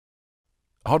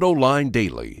AutoLine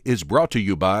Daily is brought to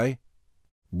you by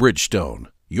Bridgestone,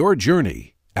 your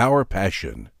journey, our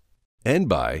passion, and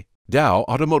by Dow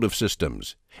Automotive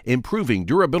Systems, improving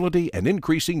durability and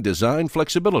increasing design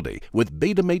flexibility with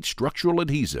Betamate structural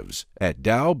adhesives at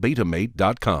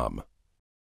dowbetamate.com.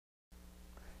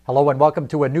 Hello and welcome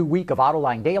to a new week of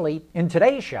AutoLine Daily. In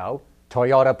today's show,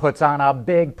 Toyota puts on a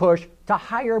big push to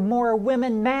hire more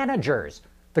women managers.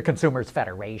 The Consumers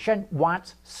Federation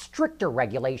wants stricter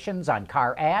regulations on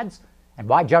car ads, and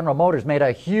why General Motors made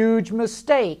a huge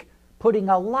mistake putting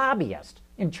a lobbyist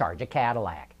in charge of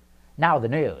Cadillac. Now the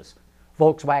news.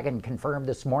 Volkswagen confirmed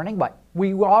this morning what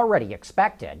we already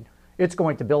expected. It's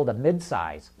going to build a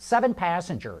midsize,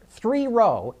 7-passenger,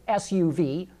 3-row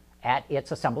SUV at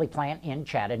its assembly plant in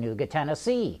Chattanooga,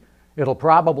 Tennessee. It'll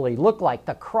probably look like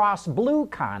the Cross Blue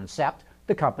concept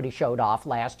the company showed off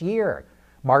last year.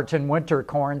 Martin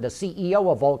Winterkorn, the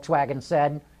CEO of Volkswagen,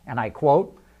 said, and I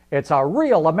quote, "It's a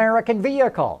real American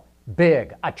vehicle,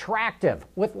 big, attractive,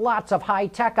 with lots of high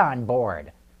tech on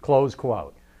board," close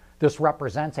quote. This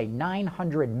represents a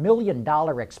 $900 million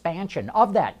expansion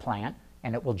of that plant,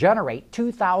 and it will generate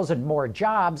 2,000 more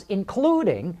jobs,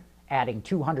 including adding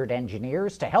 200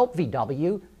 engineers to help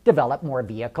VW develop more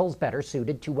vehicles better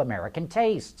suited to American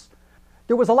tastes.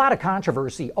 There was a lot of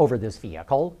controversy over this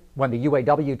vehicle. When the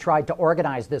UAW tried to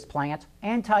organize this plant,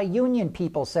 anti-union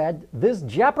people said this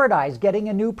jeopardized getting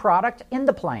a new product in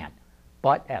the plant.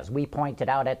 But as we pointed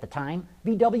out at the time,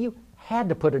 VW had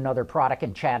to put another product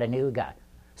in Chattanooga.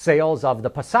 Sales of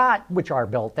the Passat, which are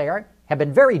built there, have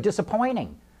been very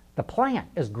disappointing. The plant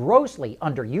is grossly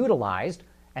underutilized,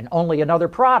 and only another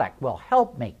product will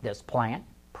help make this plant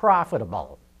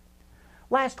profitable.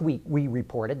 Last week, we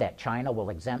reported that China will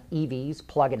exempt EVs,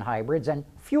 plug-in hybrids, and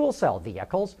fuel cell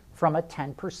vehicles from a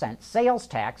 10% sales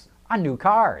tax on new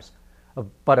cars.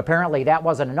 But apparently that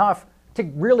wasn't enough to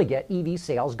really get EV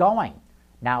sales going.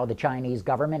 Now the Chinese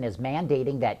government is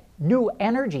mandating that new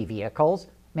energy vehicles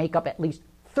make up at least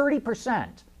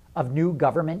 30% of new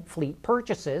government fleet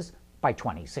purchases by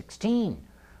 2016.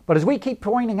 But as we keep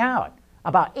pointing out,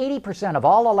 about 80% of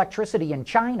all electricity in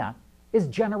China is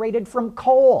generated from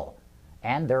coal.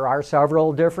 And there are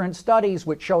several different studies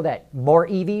which show that more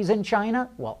EVs in China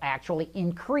will actually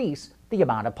increase the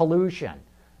amount of pollution.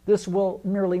 This will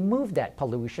merely move that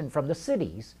pollution from the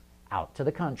cities out to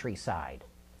the countryside.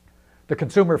 The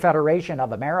Consumer Federation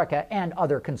of America and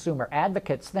other consumer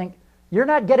advocates think you're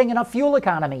not getting enough fuel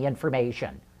economy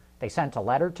information. They sent a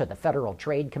letter to the Federal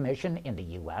Trade Commission in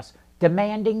the U.S.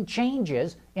 demanding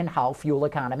changes in how fuel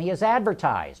economy is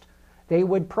advertised. They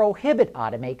would prohibit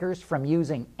automakers from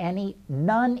using any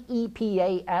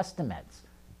non-EPA estimates.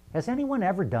 Has anyone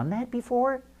ever done that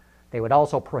before? They would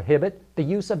also prohibit the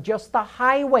use of just the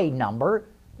highway number,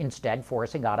 instead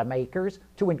forcing automakers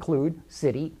to include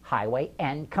city, highway,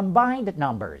 and combined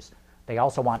numbers. They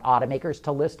also want automakers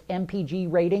to list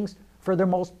MPG ratings for their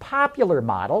most popular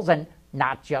models and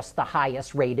not just the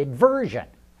highest rated version.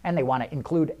 And they want to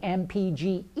include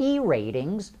MPG E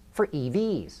ratings for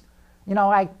EVs. You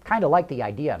know, I kind of like the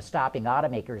idea of stopping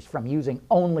automakers from using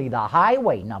only the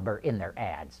highway number in their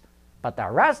ads. But the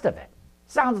rest of it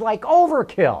sounds like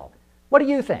overkill. What do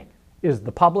you think? Is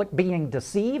the public being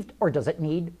deceived, or does it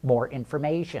need more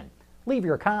information? Leave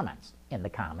your comments in the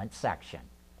comments section.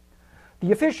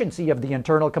 The efficiency of the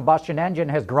internal combustion engine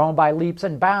has grown by leaps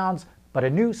and bounds, but a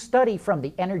new study from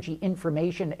the Energy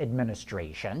Information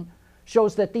Administration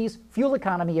shows that these fuel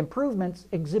economy improvements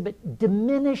exhibit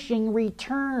diminishing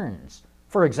returns.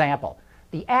 For example,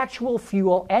 the actual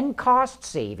fuel and cost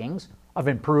savings of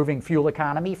improving fuel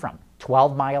economy from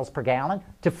 12 miles per gallon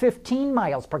to 15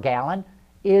 miles per gallon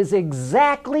is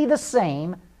exactly the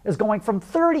same as going from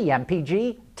 30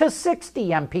 mpg to 60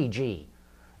 mpg.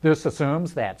 This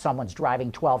assumes that someone's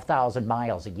driving 12,000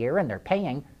 miles a year and they're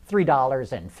paying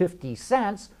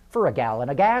 $3.50 for a gallon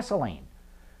of gasoline.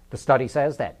 The study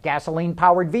says that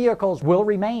gasoline-powered vehicles will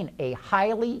remain a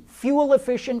highly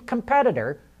fuel-efficient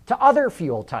competitor to other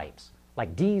fuel types,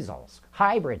 like diesels,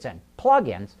 hybrids, and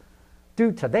plug-ins,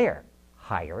 due to their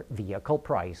higher vehicle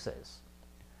prices.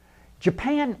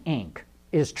 Japan Inc.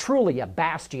 is truly a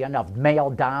bastion of male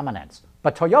dominance,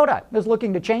 but Toyota is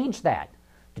looking to change that.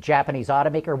 The Japanese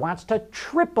automaker wants to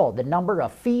triple the number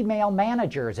of female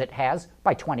managers it has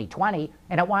by 2020,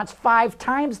 and it wants 5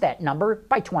 times that number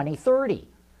by 2030.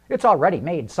 It's already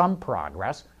made some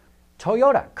progress.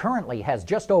 Toyota currently has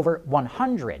just over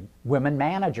 100 women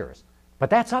managers, but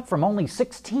that's up from only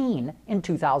 16 in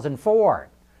 2004.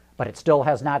 But it still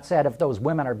has not said if those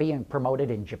women are being promoted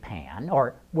in Japan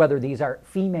or whether these are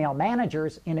female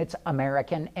managers in its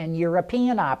American and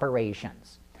European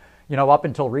operations. You know, up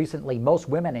until recently, most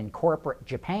women in corporate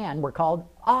Japan were called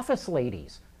office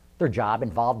ladies. Their job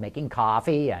involved making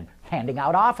coffee and handing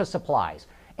out office supplies.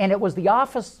 And it was the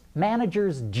office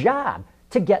manager's job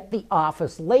to get the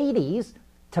office ladies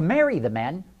to marry the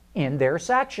men in their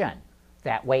section.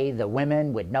 That way, the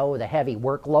women would know the heavy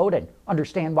workload and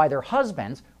understand why their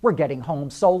husbands were getting home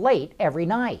so late every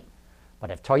night.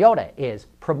 But if Toyota is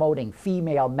promoting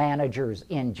female managers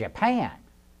in Japan,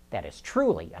 that is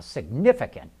truly a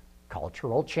significant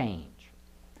cultural change.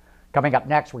 Coming up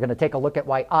next, we're going to take a look at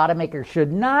why automakers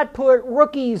should not put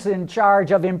rookies in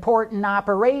charge of important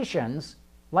operations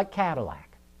like Cadillac.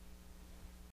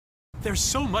 There's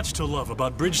so much to love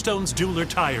about Bridgestone's Dueler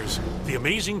tires. The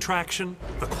amazing traction,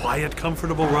 the quiet,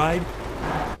 comfortable ride,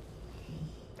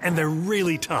 and they're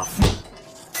really tough.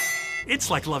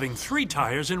 It's like loving 3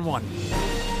 tires in one.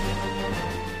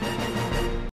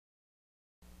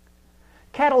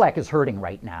 Cadillac is hurting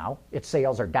right now. Its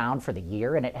sales are down for the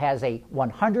year, and it has a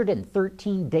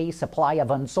 113-day supply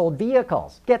of unsold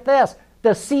vehicles. Get this, the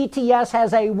CTS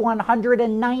has a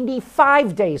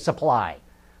 195-day supply.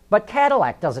 But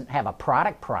Cadillac doesn't have a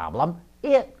product problem.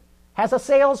 It has a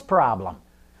sales problem.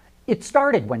 It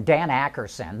started when Dan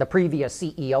Akerson, the previous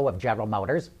CEO of General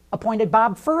Motors, appointed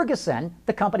Bob Ferguson,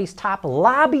 the company's top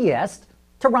lobbyist,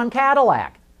 to run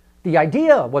Cadillac. The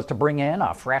idea was to bring in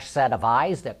a fresh set of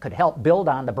eyes that could help build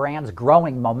on the brand's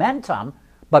growing momentum,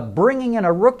 but bringing in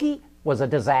a rookie was a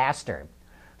disaster.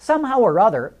 Somehow or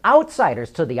other,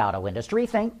 outsiders to the auto industry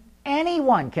think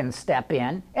anyone can step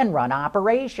in and run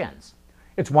operations.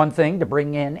 It's one thing to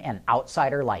bring in an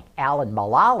outsider like Alan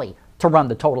Mulally to run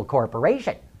the total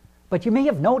corporation, but you may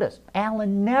have noticed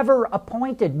Alan never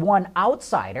appointed one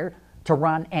outsider to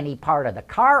run any part of the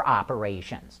car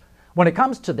operations. When it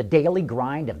comes to the daily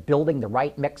grind of building the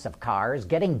right mix of cars,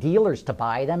 getting dealers to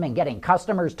buy them, and getting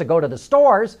customers to go to the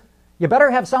stores, you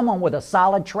better have someone with a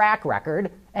solid track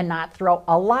record and not throw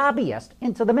a lobbyist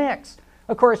into the mix.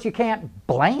 Of course, you can't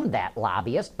blame that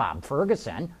lobbyist, Bob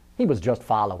Ferguson. He was just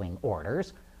following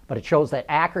orders, but it shows that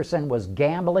Akerson was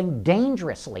gambling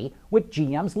dangerously with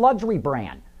GM's luxury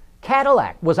brand.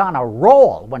 Cadillac was on a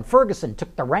roll when Ferguson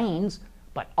took the reins,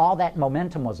 but all that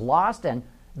momentum was lost and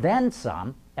then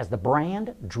some as the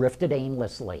brand drifted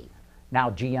aimlessly. Now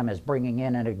GM is bringing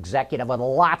in an executive with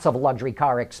lots of luxury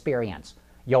car experience.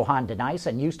 Johan de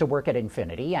Nysschen used to work at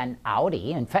Infiniti and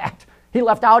Audi. In fact, he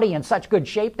left Audi in such good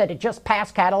shape that it just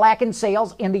passed Cadillac in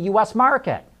sales in the U.S.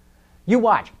 market. You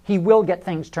watch, he will get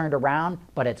things turned around,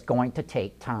 but it's going to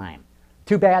take time.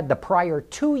 Too bad the prior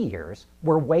 2 years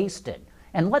were wasted.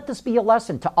 And let this be a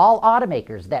lesson to all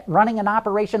automakers that running an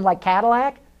operation like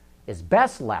Cadillac is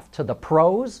best left to the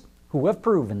pros who have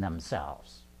proven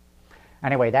themselves.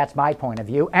 Anyway, that's my point of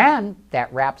view, and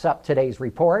that wraps up today's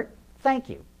report. Thank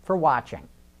you for watching.